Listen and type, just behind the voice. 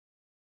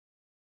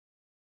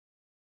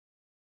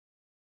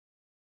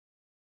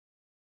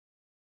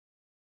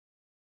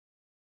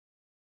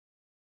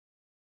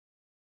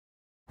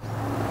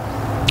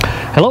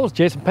Hello, it's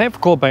Jason Payne for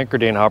Coldwell Banker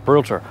Dan Harper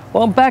Realtor.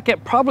 Well, I'm back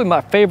at probably my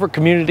favorite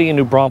community in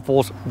New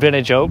Braunfels,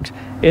 Vintage Oaks,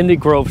 in the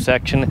Grove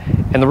section.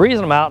 And the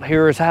reason I'm out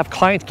here is I have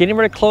clients getting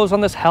ready to close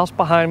on this house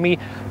behind me,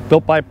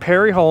 built by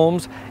Perry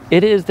Homes.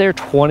 It is their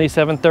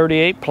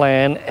 2738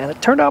 plan, and it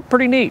turned out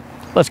pretty neat.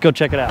 Let's go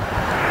check it out.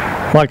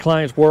 My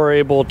clients were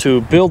able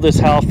to build this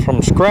house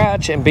from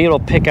scratch and be able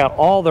to pick out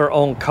all their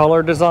own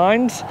color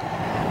designs.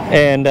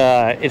 And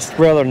it's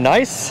rather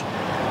nice.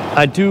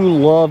 I do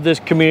love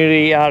this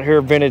community out here,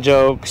 Vintage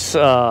Oaks.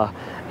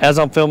 As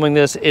I'm filming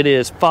this, it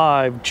is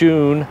 5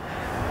 June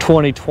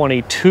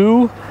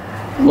 2022.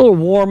 A little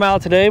warm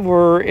out today.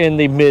 We're in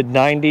the mid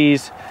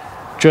 90s.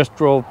 Just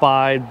drove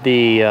by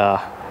the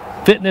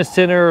fitness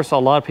center, so a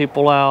lot of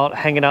people out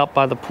hanging out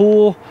by the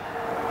pool.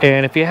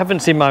 And if you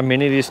haven't seen my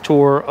amenities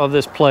tour of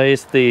this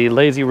place, the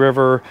lazy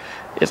river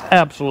is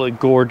absolutely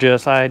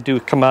gorgeous. I do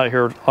come out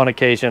here on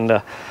occasion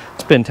to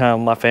spend time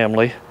with my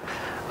family.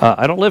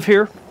 I don't live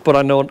here, but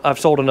I know I've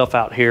sold enough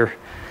out here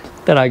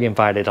that I get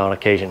invited on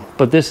occasion.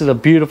 But this is a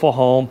beautiful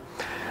home.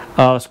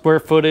 Square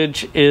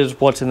footage is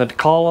what's in the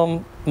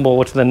column, well,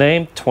 what's in the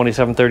name,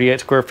 2738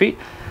 square feet.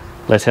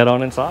 Let's head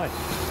on inside.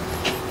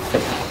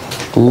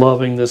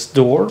 Loving this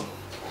door.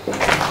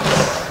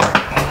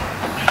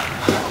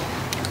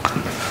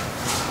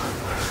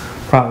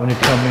 Right when you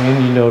come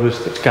in, you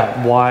notice it's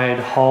got wide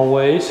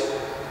hallways,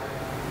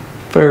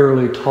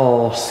 fairly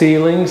tall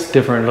ceilings,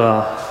 different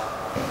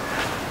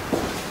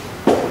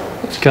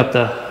it's got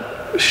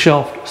the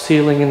shelved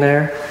ceiling in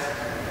there.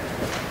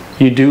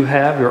 You do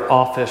have your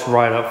office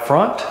right up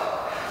front.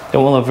 They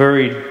want a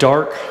very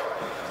dark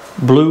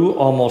blue,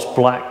 almost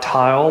black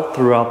tile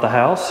throughout the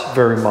house,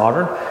 very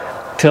modern.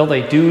 Till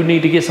they do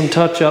need to get some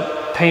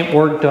touch-up paint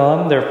work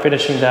done. They're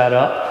finishing that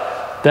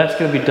up. That's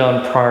going to be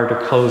done prior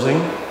to closing.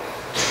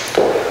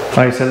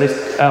 Like I said,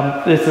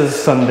 this is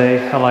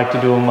Sunday. I like to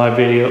do my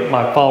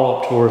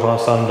follow-up tours on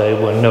Sunday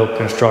when no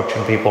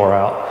construction people are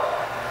out.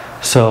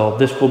 So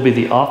this will be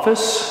the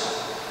office.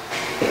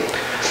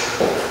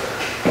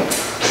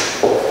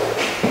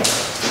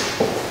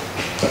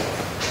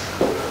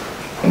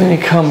 And then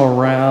you come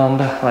around,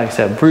 like I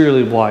said,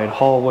 really wide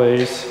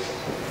hallways.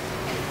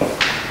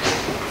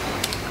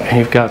 And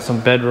you've got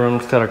some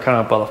bedrooms that are kind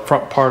of by the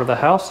front part of the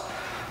house.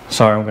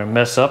 Sorry, I'm going to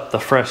mess up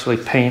the freshly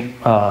painted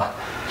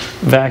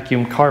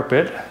vacuum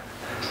carpet.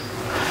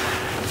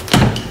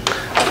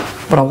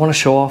 But I want to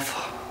show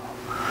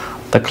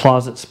off the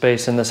closet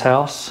space in this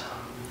house.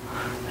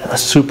 The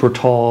super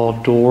tall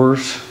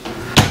doors.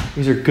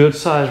 These are good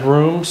sized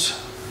rooms.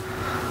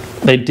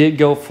 They did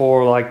go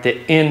for like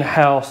the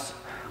in-house,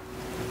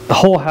 the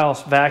whole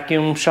house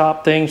vacuum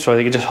shop thing, so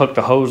they could just hook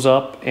the hose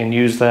up and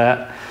use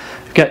that.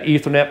 You've got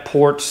Ethernet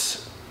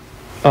ports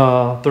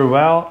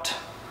throughout.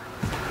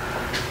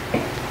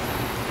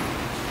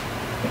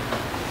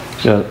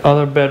 Got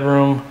other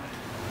bedroom.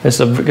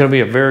 This is going to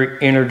be a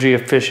very energy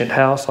efficient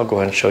house. I'll go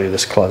ahead and show you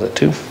this closet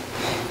too.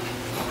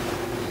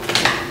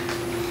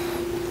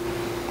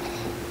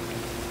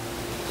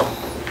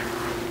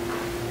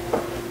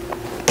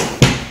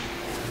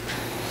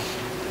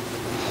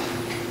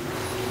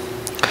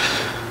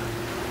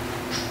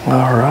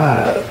 All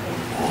right,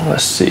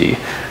 let's see.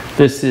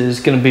 This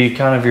is going to be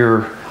kind of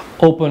your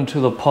open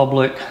to the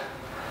public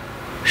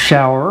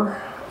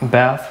shower,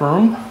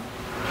 bathroom.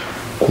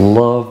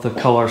 Love the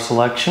color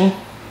selection.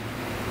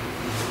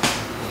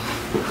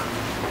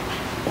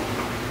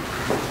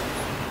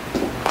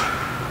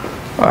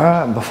 All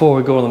right, before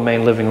we go to the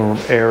main living room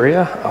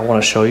area, I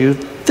want to show you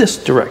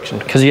this direction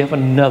because you have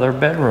another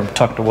bedroom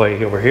tucked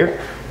away over here.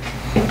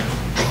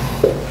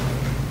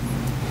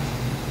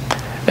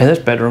 And this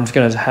bedroom is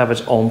going to have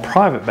its own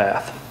private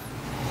bath.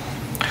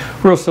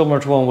 Real similar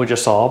to one we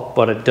just saw,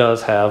 but it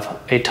does have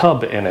a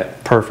tub in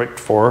it. Perfect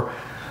for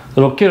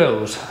little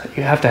kiddos.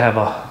 You have to have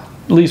at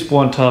least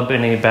one tub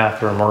in any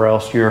bathroom or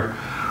else you're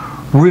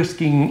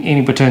risking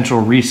any potential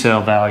resale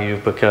value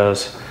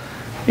because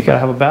you got to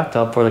have a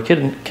bathtub for the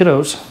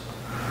kiddos.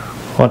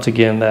 Once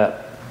again,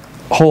 that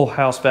whole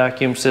house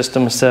vacuum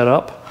system is set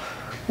up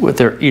with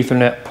their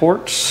Ethernet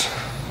ports.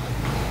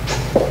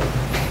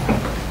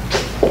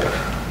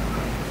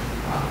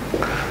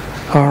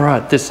 All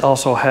right, this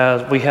also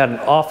has, we had an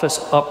office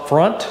up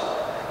front.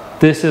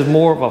 This is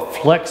more of a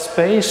flex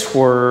space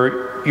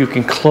where you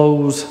can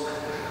close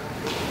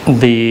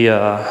these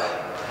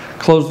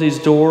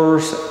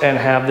doors and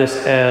have this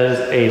as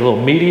a little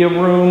media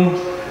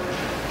room,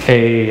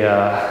 a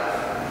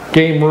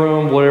game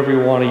room, whatever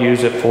you want to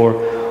use it for,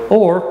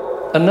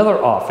 or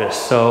another office.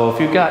 So if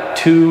you've got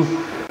two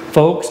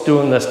folks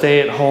doing the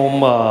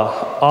stay-at-home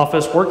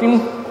office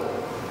working,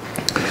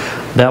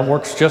 that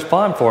works just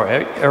fine for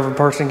it. Every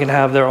person can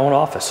have their own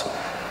office.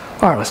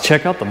 All right, let's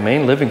check out the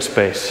main living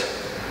space.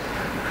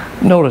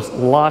 Notice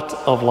lots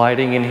of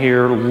lighting in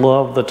here.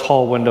 Love the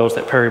tall windows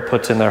that Perry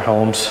puts in their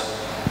homes.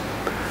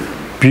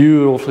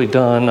 Beautifully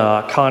done,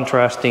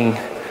 contrasting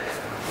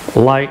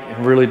light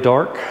and really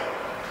dark.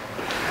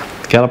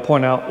 Got to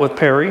point out with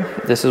Perry,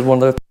 this is one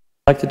of the things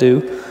I like to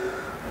do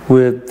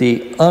with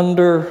the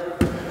under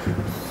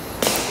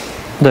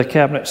the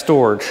cabinet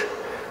storage.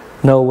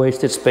 No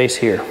wasted space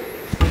here.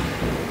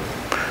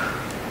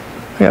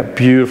 We got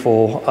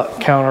beautiful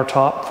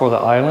countertop for the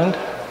island.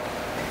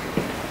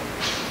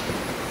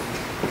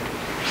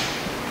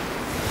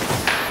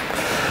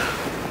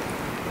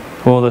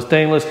 Well, the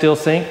stainless steel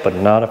sink, but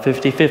not a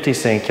 50-50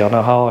 sink. Y'all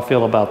know how I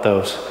feel about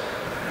those.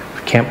 If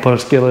you can't put a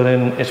skillet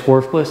in, it's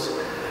worthless.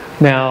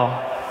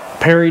 Now,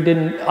 Perry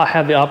didn't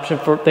have the option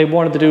for, they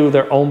wanted to do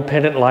their own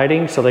pendant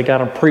lighting, so they got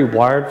them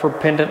pre-wired for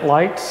pendant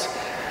lights.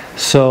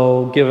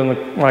 So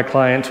given my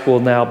clients will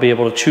now be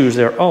able to choose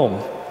their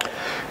own.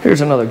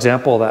 Here's another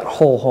example of that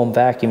whole home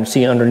vacuum.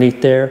 See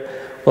underneath there,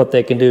 what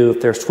they can do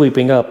if they're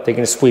sweeping up, they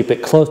can sweep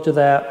it close to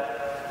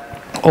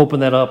that, open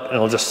that up, and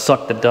it'll just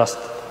suck the dust,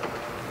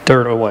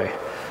 dirt away.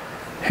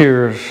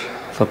 Here's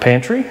the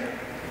pantry.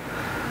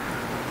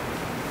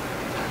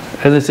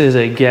 And this is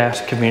a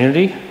gas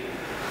community.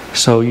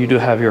 So you do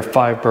have your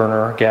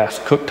 5-burner gas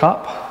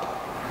cooktop,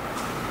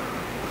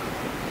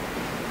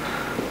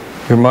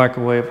 your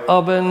microwave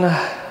oven,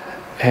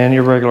 and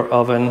your regular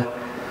oven.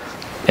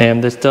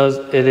 And this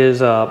is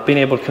being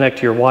able to connect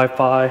to your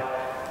Wi-Fi.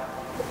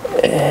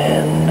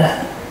 And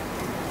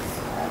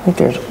I think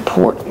there's a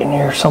port in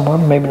here somewhere,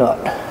 maybe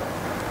not.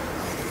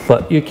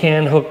 But you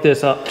can hook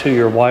this up to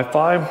your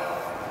Wi-Fi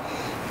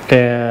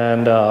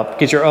and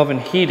get your oven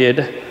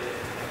heated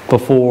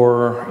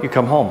before you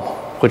come home,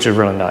 which is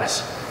really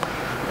nice.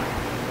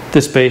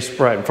 This space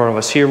right in front of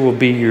us here will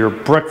be your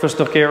breakfast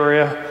nook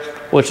area,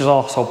 which is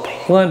also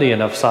plenty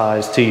enough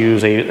size to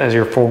use as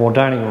your formal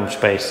dining room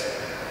space.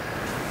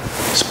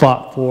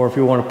 Spot for if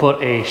you want to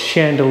put a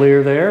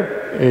chandelier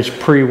there is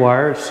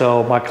pre-wired,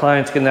 so my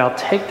clients can now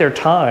take their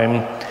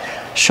time,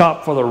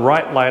 shop for the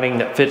right lighting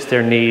that fits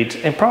their needs,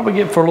 and probably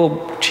get it for a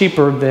little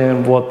cheaper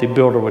than what the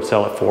builder would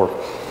sell it for.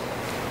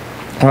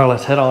 All right,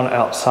 let's head on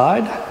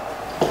outside.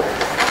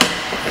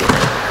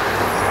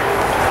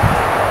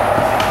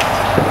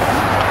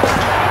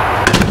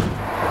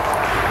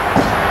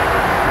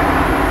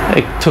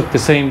 They took the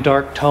same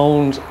dark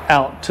tones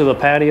out to the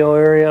patio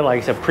area.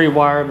 Like I said,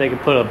 pre-wired. They can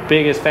put a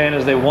big as fan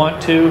as they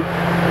want to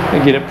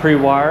and get it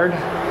pre-wired.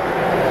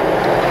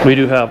 We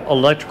do have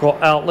electrical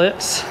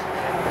outlets.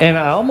 And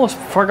I almost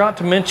forgot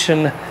to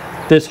mention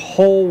this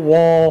whole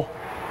wall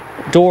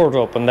doors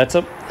open. That's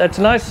a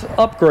nice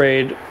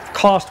upgrade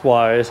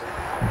cost-wise.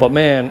 But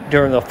man,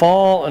 during the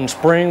fall and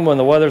spring when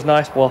the weather's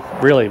nice, well,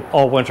 really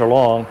all winter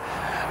long,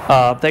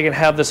 they can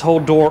have this whole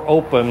door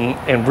open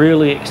and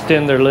really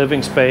extend their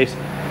living space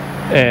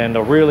and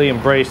really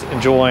embrace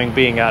enjoying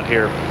being out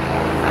here.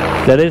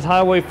 That is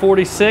Highway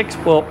 46.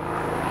 Well,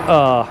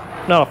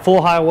 not a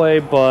full highway,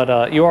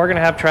 but you are going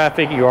to have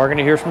traffic. You are going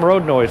to hear some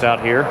road noise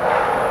out here.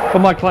 But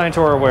my clients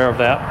are aware of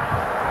that.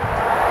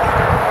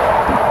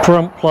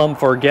 Plumb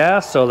for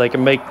gas, so they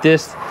can make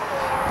this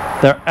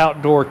their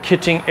outdoor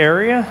kitchen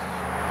area.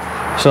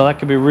 So that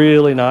could be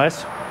really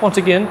nice. Once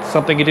again,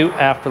 something you do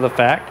after the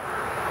fact.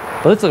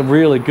 But it's a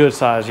really good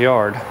sized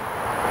yard.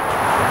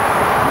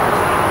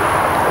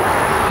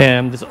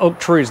 And this oak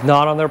tree is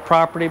not on their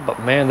property, but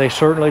man, they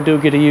certainly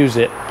do get to use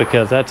it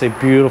because that's a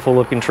beautiful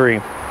looking tree.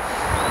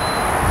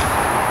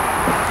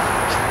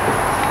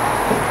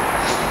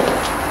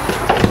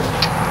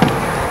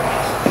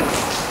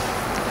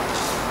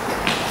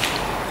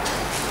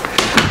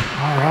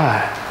 All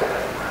right.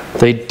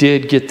 They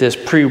did get this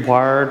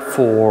pre-wired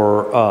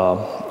for,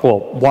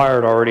 well,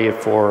 wired already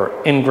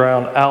for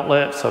in-ground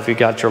outlets. So if you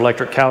got your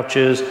electric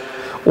couches,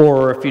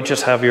 or if you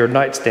just have your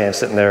nightstand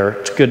sitting there,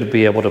 it's good to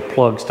be able to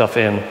plug stuff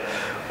in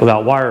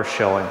without wires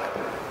showing.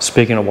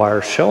 Speaking of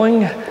wires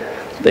showing,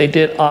 they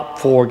did opt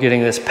for getting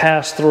this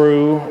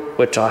pass-through,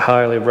 which I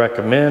highly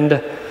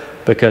recommend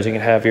because you can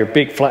have your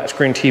big flat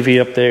screen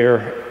TV up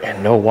there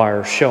and no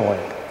wires showing.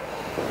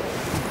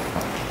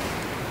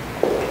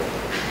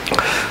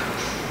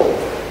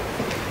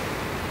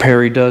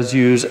 Perry does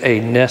use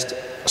a Nest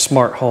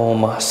smart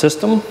home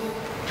system.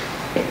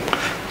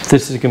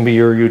 This is going to be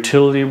your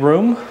utility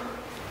room.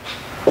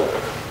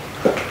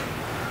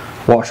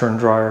 Washer and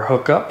dryer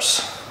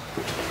hookups.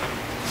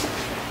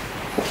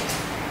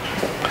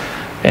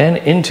 And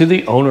into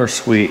the owner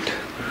suite.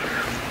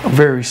 A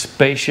very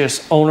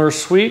spacious owner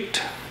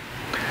suite.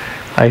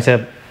 Like I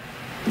said,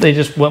 they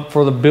just went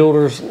for the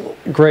builder's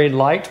grade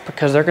lights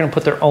because they're going to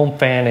put their own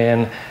fan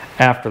in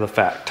after the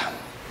fact.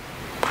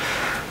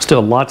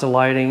 Still lots of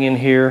lighting in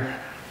here.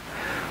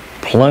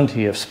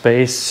 Plenty of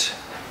space.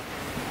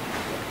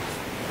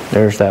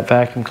 There's that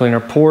vacuum cleaner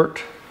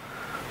port.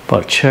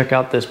 But check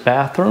out this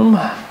bathroom.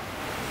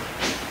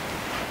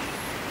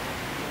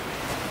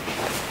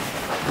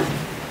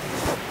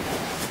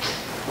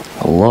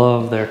 I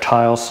love their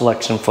tile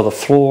selection for the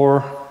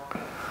floor.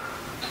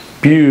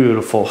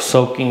 Beautiful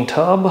soaking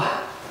tub.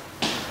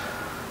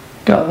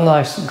 Got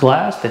nice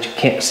glass that you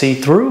can't see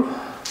through.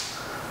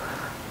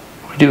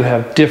 We do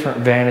have different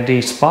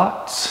vanity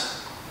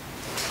spots.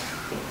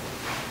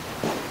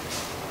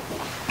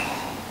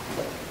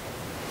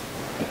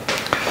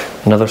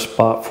 Another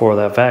spot for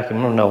that vacuum.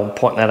 I don't know, I'm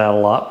pointing that out a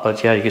lot,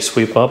 but yeah, you can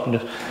sweep up and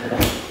just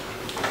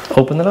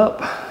open it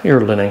up.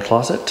 Your linen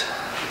closet.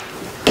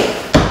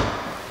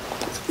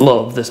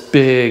 Love this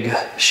big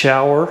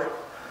shower.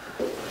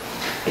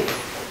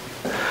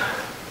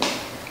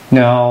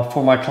 Now,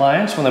 for my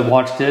clients, when they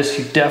watch this,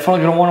 you're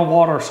definitely going to want a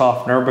water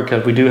softener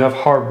because we do have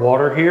hard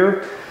water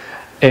here,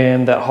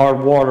 and that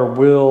hard water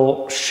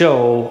will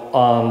show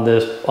on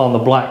the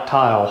black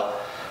tile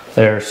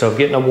there. So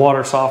getting a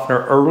water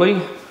softener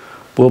early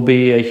will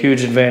be a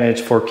huge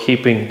advantage for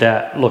keeping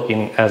that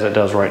looking as it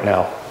does right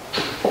now.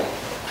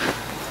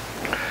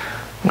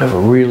 We have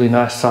a really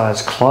nice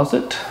sized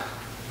closet.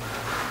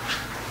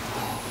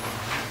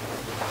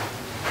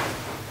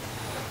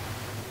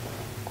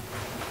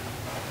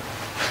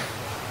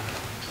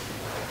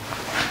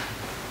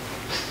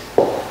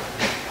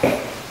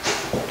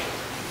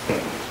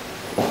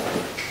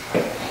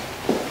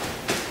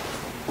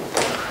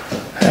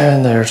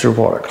 And there's your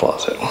water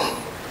closet.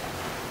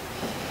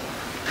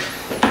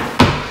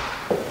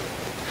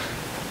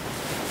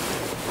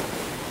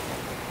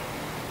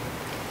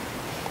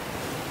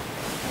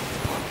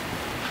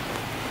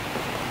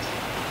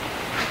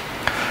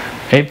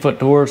 Eight-foot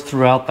doors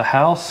throughout the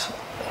house.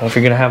 If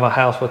you're gonna have a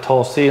house with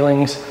tall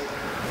ceilings,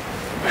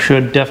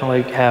 should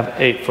definitely have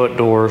 8-foot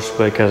doors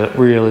because it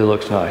really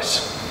looks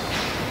nice.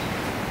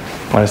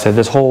 Like I said,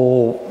 this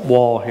whole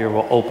wall here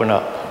will open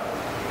up.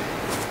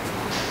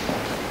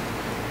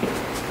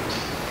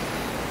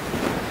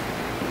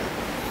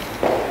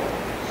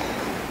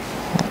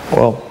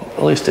 Well,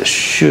 at least it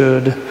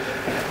should.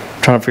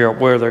 I'm trying to figure out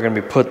where they're going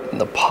to be put in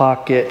the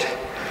pocket.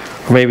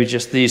 Or maybe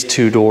just these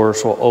two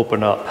doors will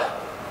open up.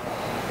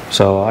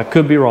 So I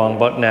could be wrong,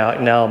 but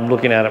now I'm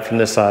looking at it from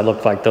this side. It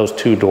looks like those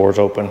two doors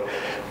open.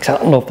 Because I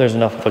don't know if there's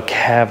enough of a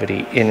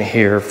cavity in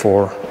here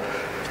for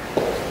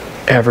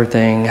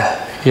everything.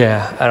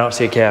 Yeah, I don't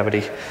see a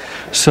cavity.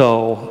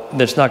 So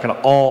it's not going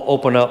to all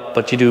open up,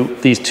 but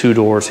these two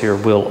doors here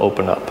will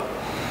open up.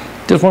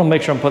 Just want to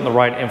make sure I'm putting the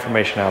right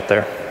information out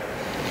there.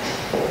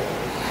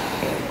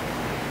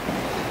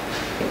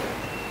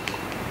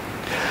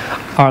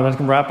 All right,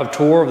 let's wrap a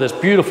tour of this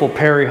beautiful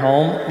Perry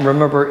home.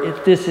 Remember,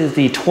 this is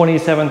the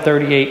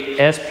 2738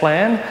 S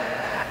plan,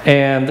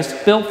 and this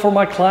is built for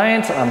my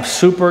clients. I'm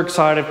super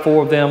excited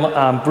for them.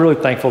 I'm really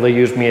thankful they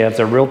use me as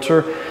a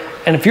realtor.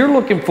 And if you're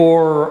looking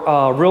for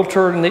a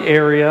realtor in the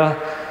area,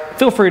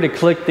 feel free to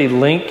click the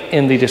link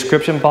in the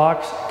description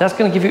box. That's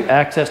going to give you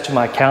access to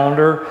my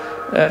calendar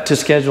to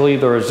schedule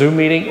either a Zoom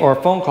meeting or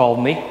a phone call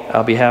with me.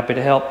 I'll be happy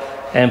to help.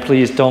 And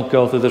please don't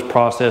go through this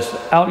process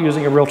out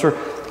using a realtor,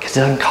 because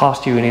it doesn't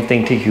cost you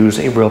anything to use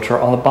a realtor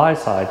on the buy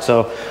side.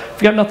 So if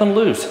you got nothing to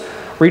lose,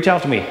 reach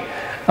out to me.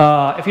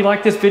 If you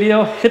like this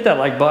video, hit that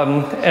like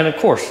button, and of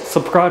course,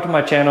 subscribe to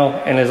my channel,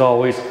 and as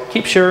always,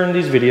 keep sharing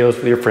these videos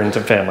with your friends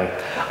and family.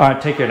 All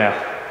right, take care now.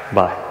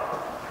 Bye.